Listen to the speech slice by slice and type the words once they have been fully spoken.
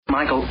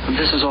Michael,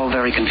 this is all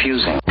very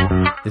confusing.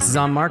 This is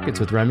On Markets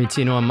with Remy,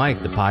 Tino, and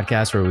Mike, the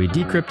podcast where we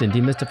decrypt and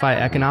demystify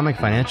economic,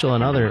 financial,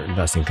 and other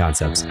investing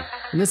concepts.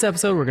 In this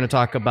episode, we're going to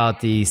talk about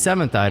the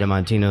seventh item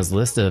on Tino's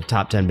list of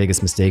top 10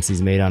 biggest mistakes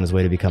he's made on his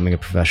way to becoming a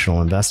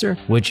professional investor,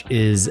 which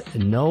is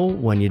know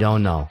when you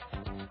don't know.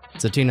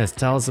 So Tina,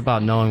 tell us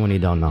about knowing when you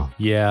don't know.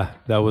 Yeah,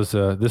 this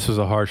was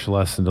a harsh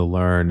lesson to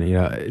learn. You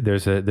know,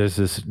 there's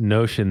this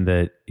notion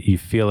that you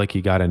feel like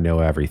you got to know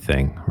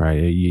everything,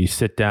 right? You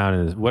sit down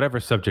and whatever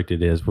subject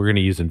it is, we're going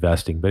to use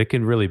investing, but it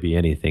can really be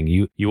anything.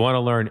 You want to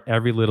learn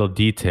every little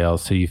detail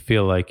so you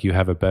feel like you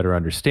have a better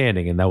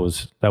understanding, and that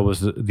was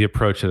the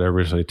approach that I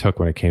originally took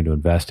when it came to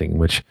investing,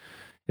 which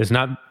is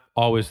not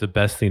always the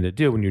best thing to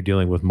do when you're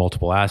dealing with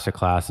multiple asset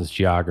classes,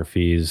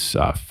 geographies,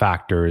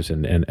 factors,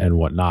 and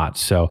whatnot.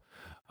 So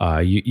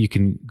you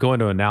can go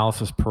into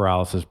analysis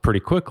paralysis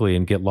pretty quickly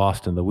and get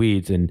lost in the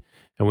weeds. And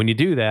when you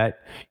do that,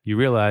 you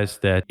realize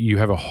that you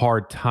have a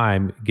hard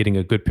time getting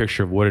a good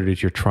picture of what it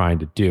is you're trying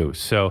to do.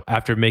 So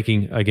after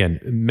making, again,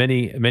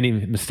 many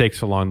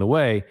mistakes along the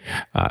way,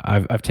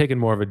 I've taken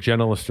more of a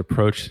generalist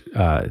approach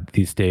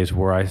these days,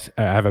 where I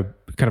have a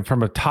kind of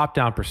from a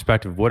top-down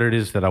perspective what it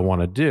is that I want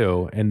to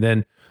do. And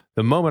then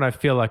the moment I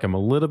feel like I'm a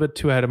little bit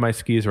too ahead of my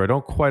skis or I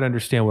don't quite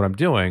understand what I'm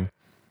doing,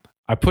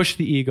 I push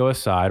the ego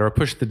aside, or I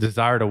push the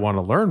desire to want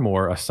to learn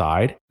more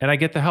aside, and I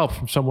get the help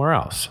from somewhere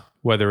else,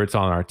 whether it's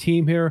on our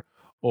team here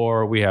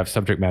or we have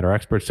subject matter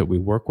experts that we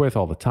work with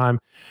all the time.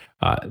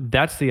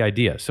 That's the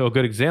idea. So a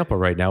good example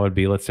right now would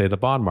be, let's say, the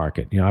bond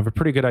market. You know, I have a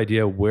pretty good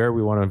idea where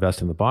we want to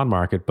invest in the bond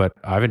market, but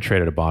I haven't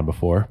traded a bond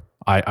before.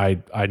 I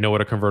know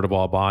what a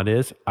convertible bond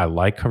is. I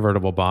like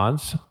convertible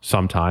bonds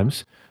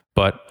sometimes,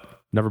 but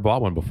never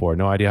bought one before.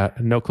 No idea,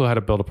 no clue how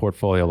to build a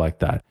portfolio like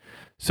that.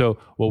 So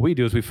what we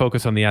do is we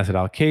focus on the asset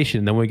allocation.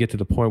 And then when we get to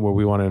the point where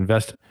we want to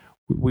invest,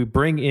 we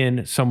bring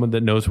in someone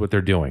that knows what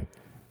they're doing.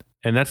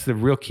 And that's the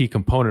real key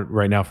component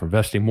right now for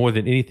investing more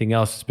than anything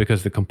else, is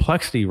because the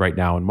complexity right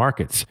now in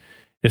markets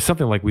is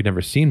something like we've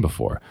never seen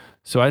before.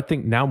 So I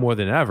think now more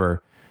than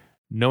ever,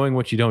 knowing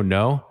what you don't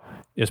know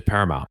is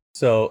paramount.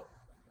 So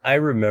I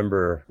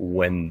remember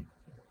when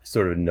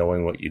sort of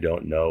knowing what you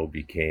don't know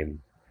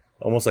became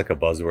almost like a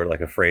buzzword,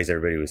 like a phrase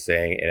everybody was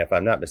saying. And if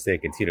I'm not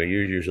mistaken, Tino,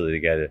 you're usually the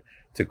guy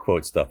to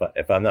quote stuff.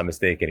 If I'm not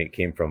mistaken, it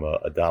came from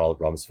a Donald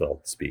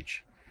Rumsfeld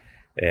speech,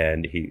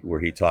 and where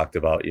he talked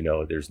about, you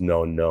know, there's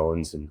known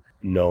knowns and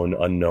known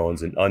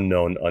unknowns and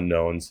unknown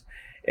unknowns.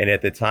 And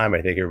at the time,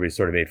 I think everybody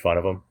sort of made fun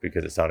of him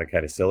because it sounded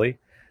kind of silly.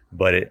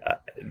 But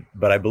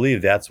I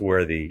believe that's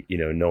where the, you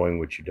know, knowing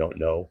what you don't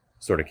know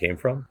sort of came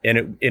from.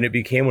 And it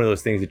became one of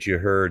those things that you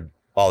heard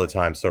all the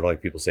time, sort of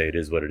like people say it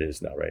is what it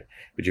is now, right?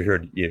 But you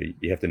heard, you know,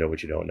 you have to know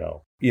what you don't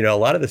know. You know, a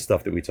lot of the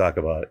stuff that we talk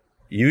about,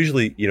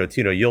 usually, you know,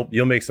 Tino,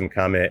 you'll make some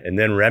comment, and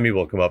then Remy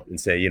will come up and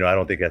say, you know, I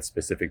don't think that's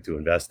specific to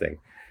investing.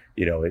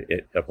 You know,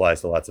 it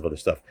applies to lots of other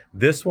stuff.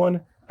 This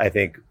one, I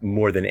think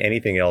more than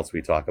anything else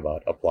we talk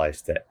about,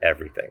 applies to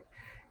everything.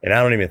 And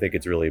I don't even think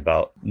it's really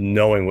about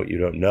knowing what you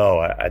don't know.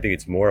 I think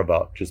it's more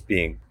about just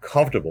being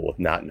comfortable with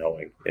not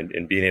knowing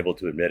and being able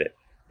to admit it.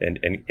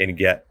 And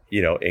get,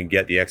 you know, and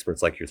get the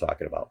experts like you're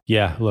talking about.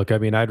 Yeah, look, I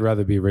mean, I'd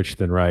rather be rich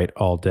than right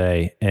all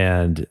day,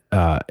 and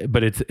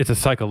but it's a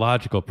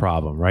psychological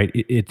problem, right?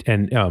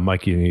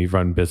 Mike, you've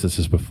run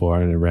businesses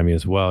before, and Remy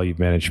as well. You've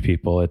managed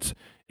people.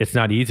 It's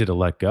not easy to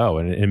let go,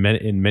 and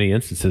in many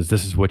instances,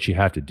 this is what you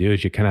have to do: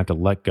 is you kind of have to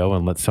let go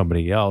and let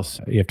somebody else.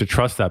 You have to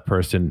trust that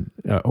person,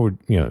 or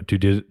you know, do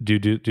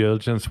due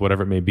diligence,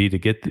 whatever it may be, to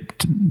get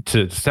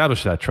to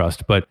establish that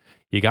trust, but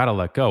you got to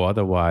let go.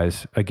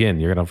 Otherwise,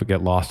 again, you're going to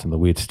get lost in the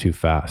weeds too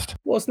fast.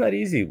 Well, it's not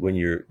easy when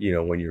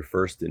you're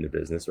first in the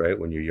business, right?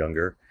 When you're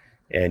younger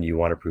and you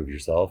want to prove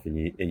yourself and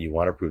you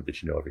want to prove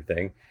that you know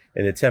everything.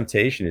 And the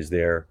temptation is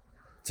there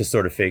to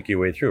sort of fake your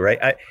way through,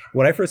 right?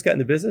 When I first got in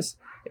the business,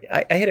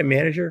 I had a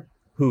manager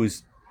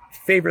whose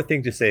favorite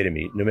thing to say to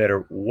me, no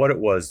matter what it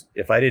was,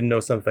 if I didn't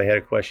know something, if I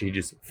had a question, he'd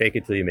just fake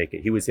it till you make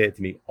it. He would say it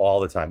to me all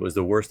the time. It was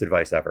the worst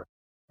advice ever,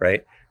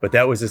 right? But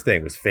that was his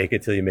thing, was fake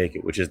it till you make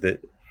it, which is the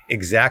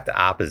exact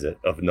opposite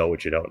of know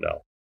what you don't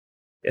know.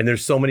 And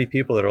there's so many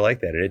people that are like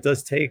that. And it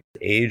does take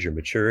age or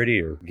maturity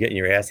or getting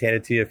your ass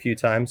handed to you a few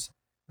times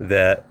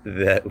that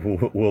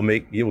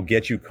will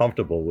get you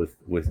comfortable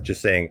with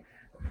just saying,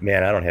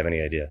 man, I don't have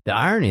any idea. The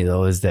irony,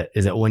 though, is that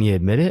when you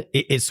admit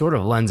it sort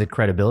of lends a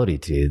credibility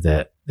to you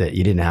that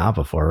you didn't have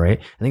before, right?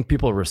 I think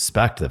people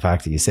respect the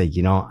fact that you say,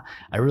 you know,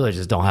 I really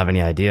just don't have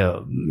any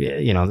idea.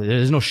 You know,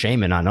 there's no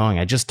shame in not knowing.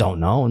 I just don't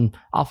know, and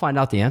I'll find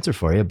out the answer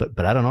for you,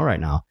 but I don't know right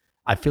now.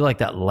 I feel like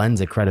that lends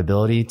a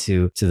credibility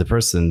to the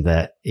person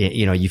that,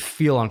 you know, you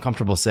feel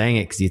uncomfortable saying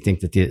it because you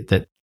think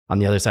that on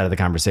the other side of the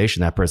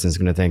conversation, that person is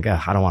going to think,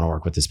 I don't want to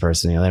work with this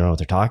person. You know, they don't know what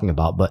they're talking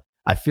about. But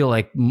I feel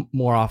like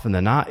more often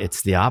than not,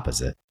 it's the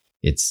opposite.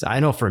 I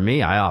know for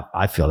me,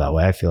 I feel that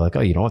way. I feel like,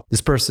 oh, you know what?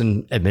 This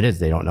person admitted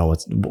they don't know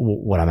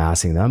what I'm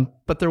asking them,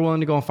 but they're willing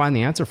to go and find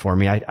the answer for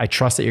me. I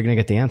trust that you're going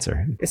to get the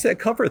ansor. It's that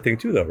comfort thing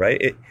too, though,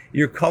 right?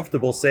 You're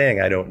comfortable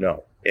saying, I don't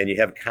know. And you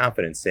have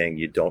confidence saying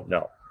you don't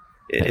know.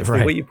 It's right.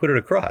 The way you put it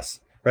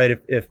across, right?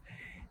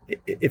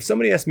 if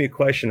somebody asks me a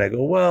question, I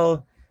go,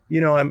 well,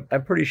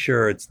 I'm pretty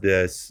sure it's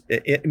this.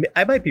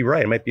 I might be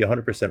right. I might be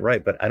 100%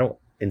 right, but I don't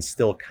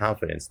instill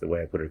confidence the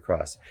way I put it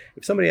across.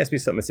 If somebody asks me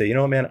something and say,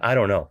 man, I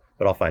don't know,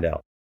 but I'll find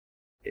out.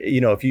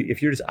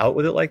 If you're just out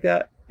with it like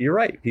that, you're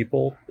right.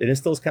 It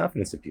instills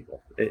confidence in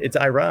people. It's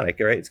ironic,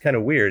 right? It's kind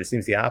of weird. It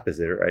seems the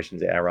opposite, or I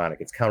shouldn't say ironic.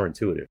 It's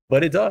counterintuitive,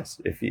 but it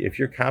does. If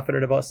you're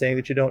confident about saying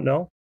that you don't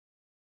know,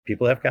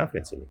 people have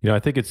confidence in you. I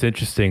think it's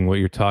interesting what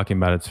you're talking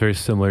about. It's very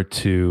similar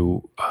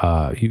to,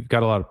 you've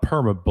got a lot of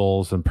perma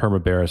bulls and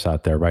perma bears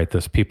out there, right?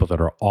 There's people that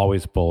are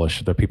always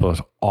bullish. There are people that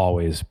are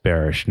always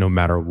bearish, no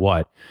matter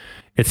what.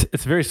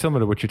 It's very similar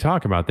to what you're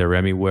talking about there,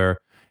 Remy, where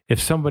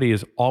if somebody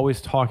is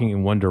always talking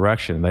in one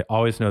direction, they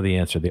always know the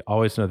answer,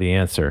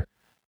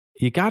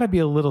 you got to be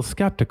a little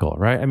skeptical,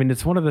 right? I mean,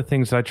 it's one of the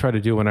things I try to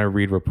do when I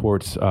read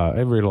reports. I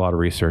read a lot of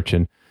research,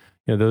 and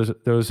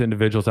those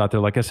individuals out there,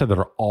 like I said, that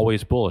are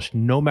always bullish,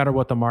 no matter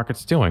what the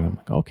market's doing. I'm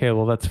like, okay,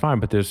 well, that's fine,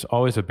 but there's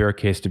always a bear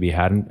case to be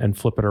had, and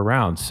flip it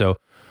around. So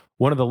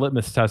one of the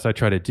litmus tests I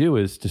try to do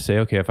is to say,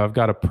 okay, if I've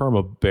got a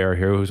perma bear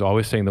here who's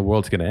always saying the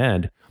world's going to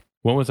end,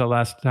 when was the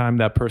last time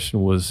that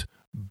person was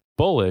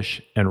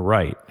bullish and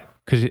right?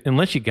 Because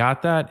unless you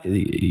got that,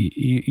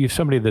 you have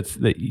somebody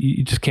that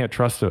you just can't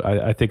trust,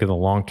 I think, in the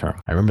long term.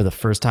 I remember the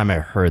first time I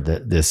heard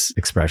this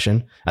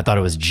expression, I thought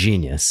it was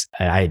genius.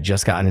 I had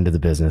just gotten into the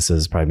business. It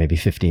was probably maybe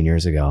 15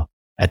 years ago.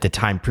 At the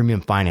time,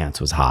 premium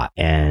finance was hot,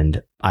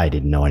 and I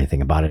didn't know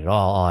anything about it at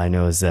all. All I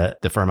know is that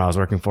the firm I was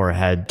working for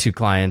had two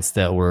clients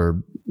that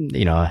were,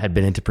 had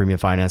been into premium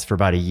finance for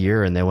about a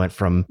year, and they went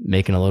from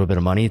making a little bit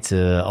of money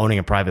to owning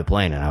a private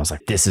plane. And I was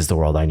like, this is the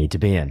world I need to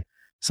be in.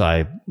 So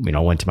I,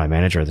 went to my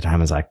manager at the time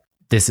and was like,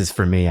 this is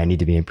for me. I need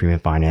to be in premium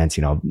finance,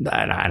 and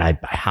I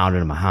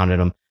hounded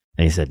him.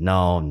 And he said,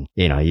 no,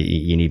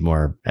 you need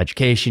more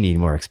education, you need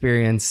more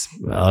experience.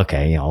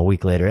 Okay. A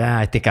week later,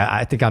 I think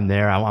I'm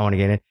there. I want to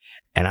get in.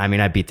 And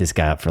I beat this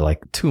guy up for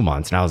like 2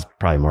 months, and I was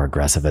probably more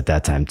aggressive at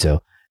that time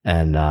too.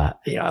 And,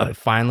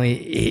 finally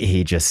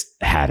he just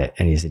had it.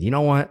 And he said, you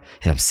know what?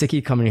 He said, I'm sick of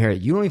you coming here.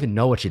 You don't even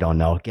know what you don't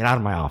know. Get out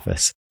of my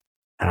office.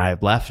 And I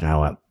left, and I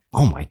went,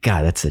 oh my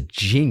God, that's a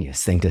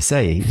genius thing to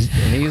say.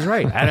 And he was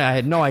right. I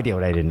had no idea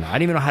what I didn't know. I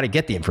didn't even know how to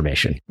get the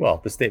information. Well,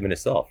 the statement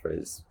itself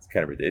is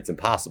it's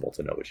impossible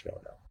to know what you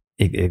don't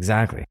know.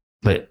 Exactly.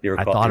 But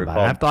I've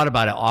thought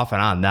about it off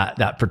and on,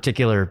 that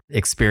particular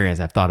experience.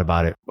 I've thought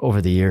about it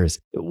over the years,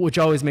 which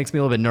always makes me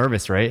a little bit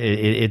nervous, right?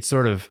 It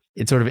sort of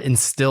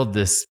instilled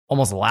this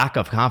almost lack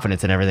of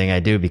confidence in everything I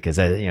do, because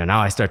now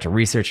I start to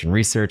research and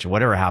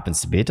whatever it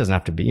happens to be. It doesn't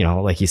have to be,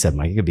 like you said,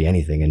 Mike, it could be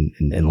anything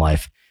in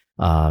life.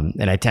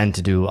 And I tend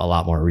to do a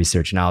lot more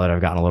research now that I've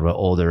gotten a little bit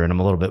older, and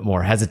I'm a little bit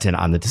more hesitant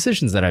on the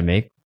decisions that I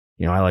make.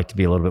 I like to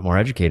be a little bit more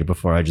educated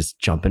before I just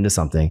jump into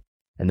something.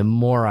 And the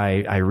more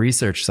I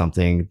research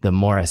something, the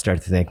more I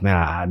start to think,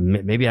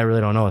 man, maybe I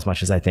really don't know as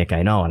much as I think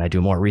I know. And I do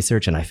more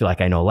research, and I feel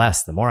like I know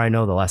less. The more I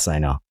know, the less I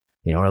know,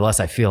 or less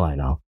I feel I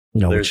know,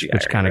 which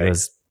kind of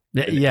goes.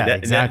 Yeah,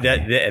 exactly.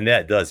 And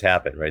that does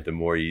happen, right? The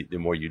more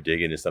you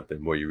dig into something,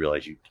 the more you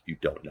realize you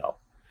don't know.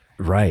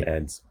 Right.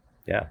 And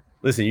yeah.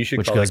 Listen, you should.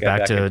 Which goes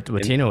back to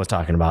what Tino was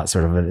talking about,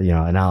 sort of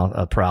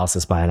a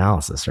paralysis by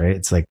analysis, right?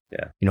 It's like,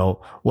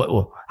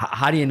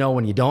 how do you know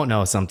when you don't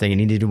know something and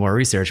you need to do more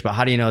research? But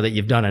how do you know that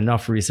you've done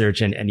enough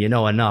research and you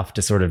know enough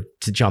to sort of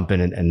to jump in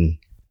and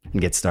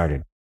get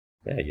started?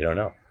 Yeah, you don't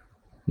know.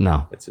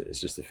 No, it's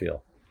just a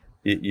feel.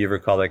 You ever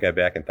call that guy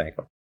back and thank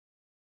him?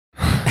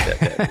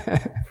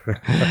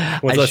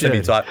 When's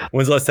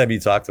the last time you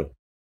talked to him?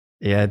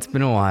 Yeah, it's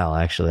been a while,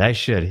 actually. I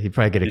should. He'd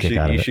probably get a kick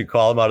out of it. You should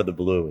call him out of the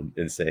blue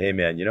and say, hey,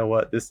 man, you know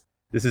what? This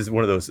is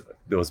one of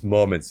those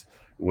moments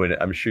when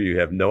I'm sure you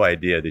have no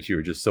idea that you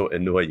were just so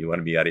annoyed you want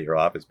to be out of your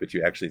office, but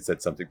you actually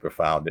said something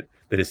profound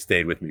that has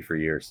stayed with me for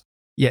years.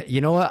 Yeah,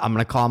 you know what? I'm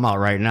going to call him out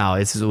right now.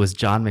 It was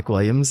John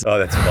McWilliams. Oh,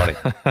 that's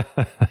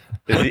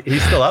funny.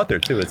 He's still out there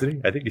too, isn't he?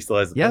 I think he still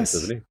has the place,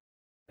 doesn't he?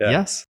 Yeah.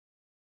 Yes.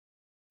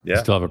 Yeah. You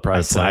still have a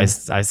price. I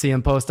see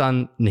him post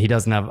on, he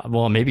doesn't have,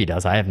 well, maybe he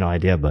does. I have no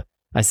idea, but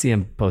I see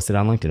him posted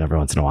on LinkedIn every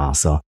once in a while.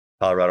 So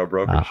Colorado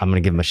brokerage. I'm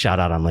going to give him a shout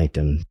out on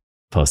LinkedIn.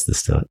 Post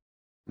this to it.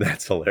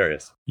 That's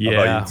hilarious.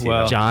 Yeah.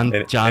 Well, John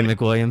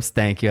McWilliams,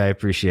 thank you. I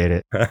appreciate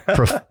it.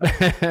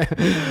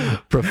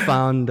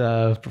 Profound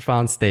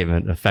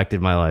statement. Affected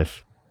my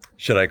life.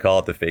 Should I call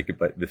it the fake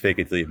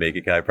it till you make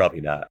it guy?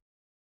 Probably not.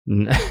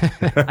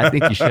 I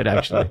think you should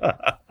actually.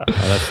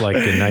 That's like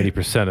the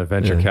 90% of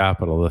venture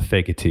capital, the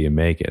fake it till you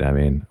make it. I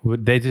mean,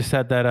 they just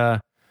had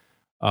that,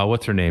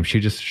 what's her name? She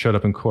just showed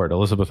up in court.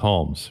 Elizabeth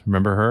Holmes.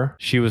 Remember her?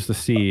 She was the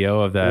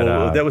CEO of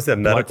that. That was that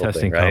medical blood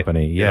testing thing, right?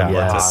 company. Yeah.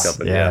 Blood test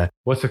company. Yeah.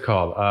 What's it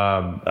called?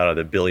 I don't know.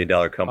 The $1 billion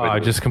company. I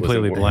just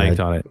completely blanked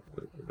on it.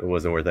 It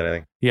wasn't worth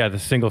anything. Yeah, the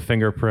single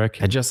finger prick.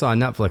 I just saw a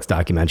Netflix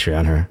documentary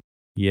on her.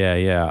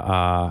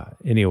 Yeah.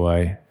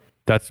 Anyway,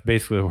 that's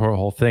basically her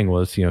whole thing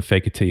was,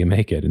 fake it till you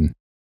make it, and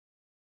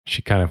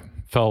she kind of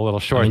fell a little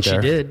short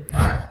there. She did.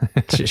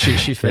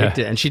 she faked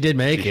it, and she did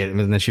make it, and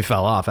then she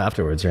fell off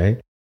afterwards,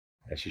 right?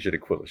 Yeah, she should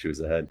have quit when she was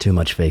ahead. Too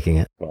much faking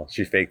it. Well,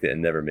 she faked it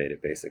and never made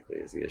it, basically,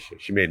 is the issue.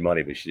 She made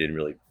money, but she didn't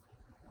really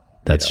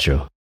That's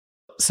true.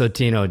 So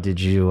Tino, did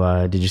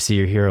you see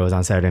your heroes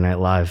on Saturday Night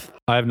Live?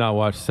 I have not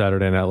watched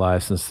Saturday Night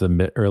Live since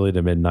the early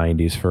to mid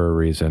 90s for a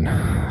reason.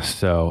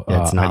 So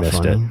It's not I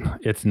missed funny. it.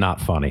 It's not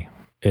funny.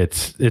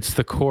 It's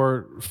the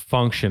core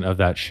function of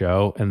that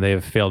show, and they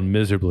have failed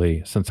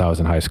miserably since I was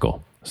in high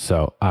school.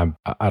 So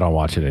I don't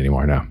watch it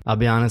anymore now. I'll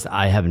be honest,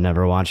 I have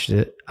never watched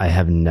it. I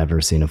have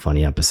never seen a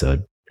funny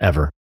episode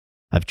ever.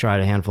 I've tried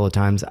a handful of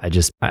times. I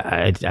just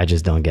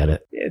don't get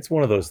it. It's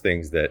one of those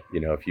things that,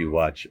 if you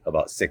watch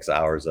about 6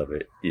 hours of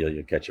it,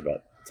 you'll catch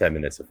about 10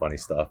 minutes of funny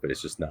stuff, but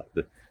it's just not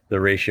the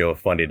ratio of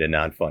funny to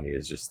non-funny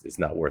it's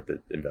not worth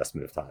the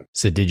investment of time.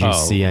 So did you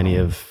see any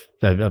of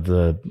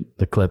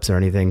the clips or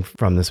anything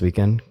from this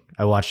weekend?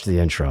 I watched the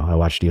intro. I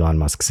watched Elon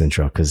Musk's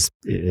intro because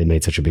it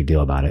made such a big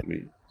deal about it. I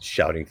mean,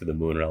 shouting to the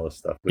moon and all this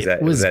stuff. Was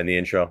that in the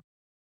intro?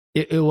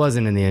 It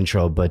wasn't in the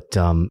intro, but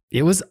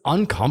it was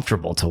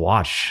uncomfortable to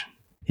watch.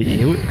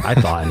 I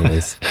thought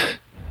anyways.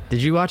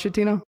 Did you watch it,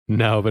 Tino?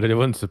 No, but it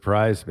wouldn't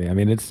surprise me. I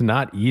mean, it's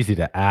not easy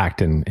to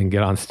act and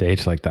get on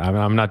stage like that. I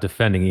mean, I'm not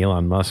defending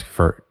Elon Musk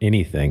for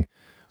anything,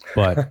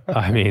 but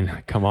I mean,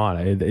 come on.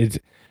 It's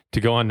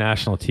to go on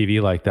national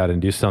TV like that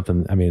and do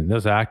something. I mean,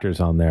 those actors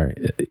on there,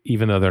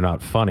 even though they're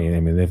not funny, I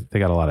mean, they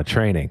got a lot of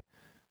training.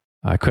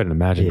 I couldn't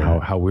imagine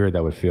how weird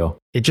that would feel.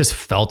 It just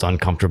felt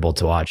uncomfortable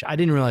to watch. I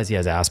didn't realize he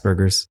has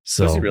Asperger's.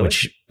 So, Does he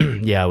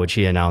really? which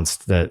he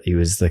announced that he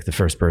was like the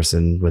first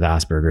person with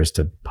Asperger's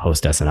to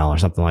host SNL or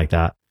something like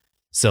that.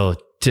 So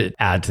to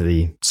add to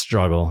the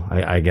struggle,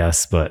 I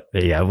guess. But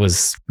yeah, it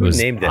was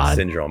named that odd.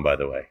 syndrome, by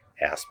the way?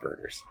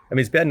 Asperger's. I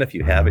mean, it's bad enough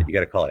you have it. You got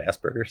to call it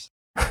Asperger's.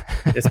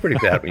 It's pretty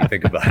bad when you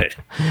think about it.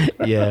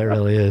 Yeah, it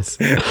really is.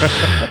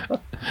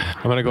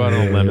 I'm going to go out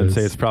on a limb and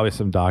say it's probably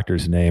some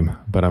doctor's name,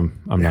 but I'm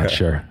not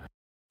sure.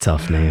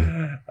 Tough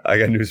name. I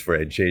got news for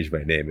you. I'd change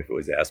my name if it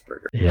was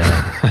Asperger.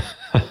 Yeah.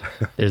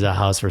 There's a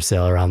house for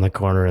sale around the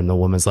corner and the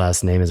woman's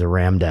last name is a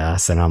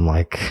Ramdas. And I'm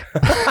like,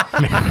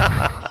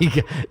 man,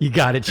 you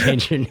got to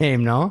change your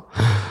name, no?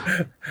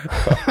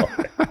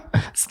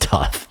 It's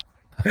tough.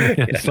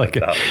 It's like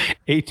an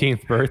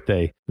 18th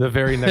birthday. The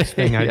very next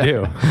thing I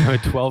do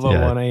at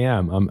 12:01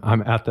 a.m.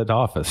 I'm at that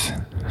office.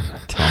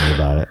 Tell me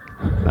about it.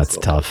 That's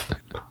tough.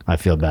 I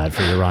feel bad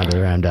for you, Rhonda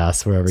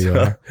Ramdas, wherever you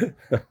are.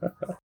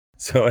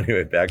 So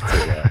anyway, back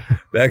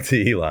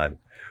to Elon.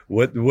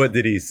 What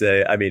did he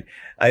say? I mean,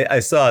 I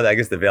saw, I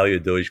guess the value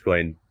of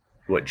Dogecoin,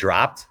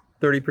 dropped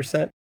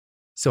 30%?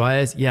 So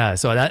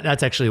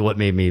that's actually what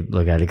made me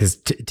look at it, because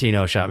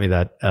Tino shot me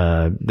that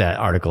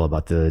article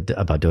about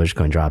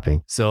Dogecoin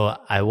dropping. So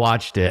I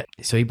watched it.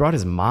 So he brought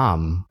his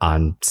mom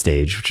on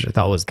stage, which I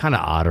thought was kind of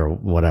odd or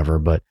whatever,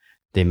 but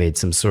they made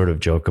some sort of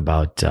joke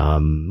about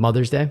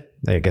Mother's Day.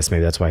 I guess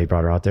maybe that's why he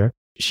brought her out there.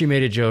 She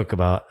made a joke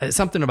about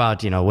something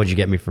about, what'd you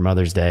get me for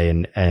Mother's Day?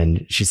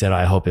 And she said,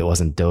 I hope it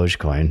wasn't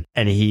Dogecoin.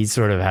 And he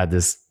sort of had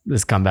this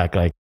comeback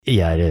like,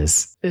 yeah, it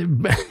is.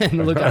 And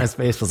the look on his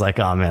face was like,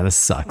 oh man, this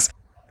sucks.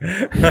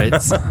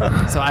 Right? So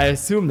I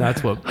assume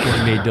that's what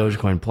made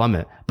Dogecoin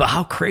plummet. But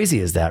how crazy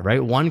is that,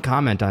 right? One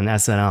comment on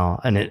SNL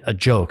and a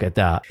joke at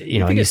that,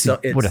 and you see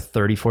what a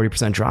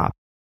 30-40% drop.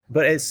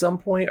 But at some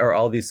point, are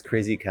all these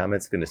crazy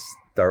comments going to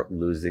start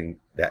losing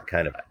that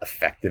kind of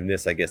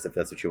effectiveness, I guess, if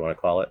that's what you want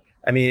to call it?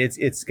 I mean,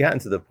 it's gotten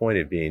to the point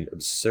of being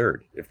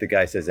absurd. If the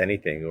guy says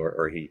anything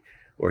or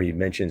he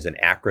mentions an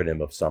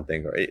acronym of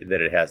something, or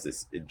that it has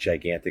this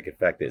gigantic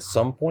effect, at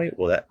some point,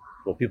 will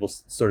people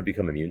sort of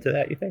become immune to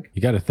that, you think?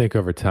 You got to think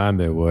over time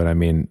they would. I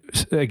mean,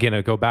 again,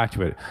 I go back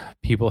to it.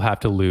 People have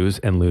to lose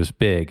and lose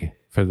big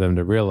for them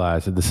to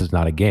realize that this is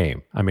not a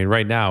game. I mean,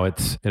 right now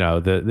it's,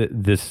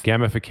 this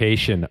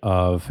gamification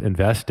of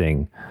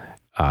investing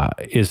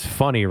is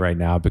funny right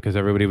now because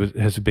everybody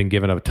has been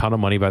given a ton of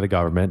money by the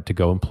government to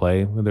go and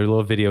play with their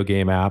little video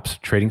game apps,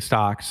 trading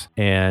stocks.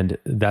 And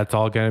that's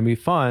all going to be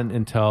fun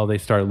until they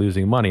start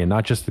losing money, and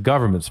not just the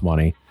government's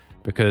money,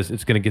 because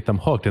it's going to get them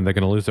hooked and they're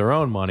going to lose their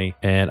own money.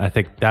 And I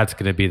think that's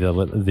going to be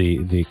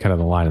the kind of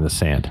the line in the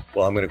sand.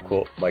 Well, I'm going to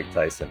quote Mike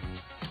Tyson.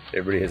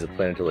 Everybody has a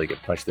plan until they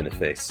get punched in the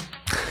face.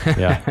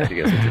 Yeah. I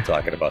think that's what you're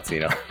talking about,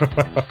 Tino.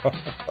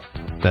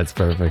 That's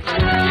perfect.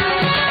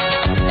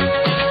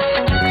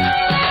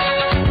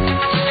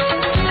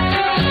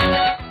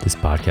 This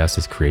podcast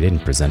is created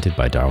and presented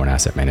by Darwin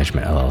Asset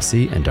Management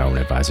LLC and Darwin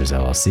Advisors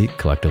LLC,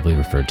 collectively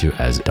referred to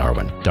as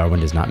Darwin. Darwin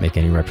does not make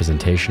any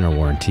representation or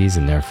warranties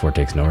and therefore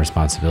takes no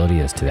responsibility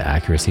as to the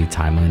accuracy,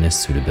 timeliness,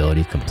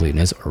 suitability,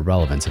 completeness, or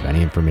relevance of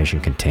any information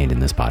contained in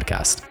this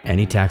podcast.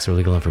 Any tax or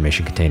legal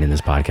information contained in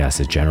this podcast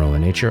is general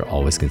in nature.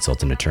 Always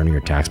consult an attorney or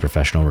tax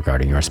professional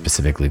regarding your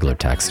specific legal or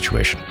tax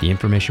situation. The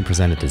information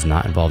presented does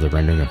not involve the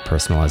rendering of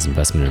personalized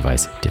investment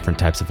advice. Different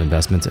types of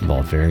investments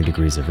involve varying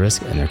degrees of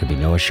risk, and there can be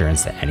no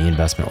assurance that any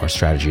investment or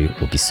strategy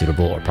will be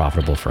suitable or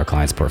profitable for a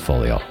client's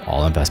portfolio.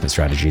 All investment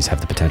strategies have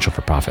the potential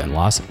for profit and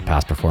loss.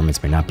 Past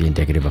performance may not be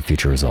indicative of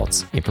future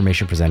results.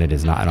 Information presented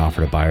is not an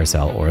offer to buy or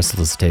sell or a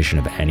solicitation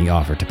of any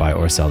offer to buy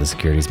or sell the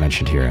securities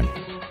mentioned herein.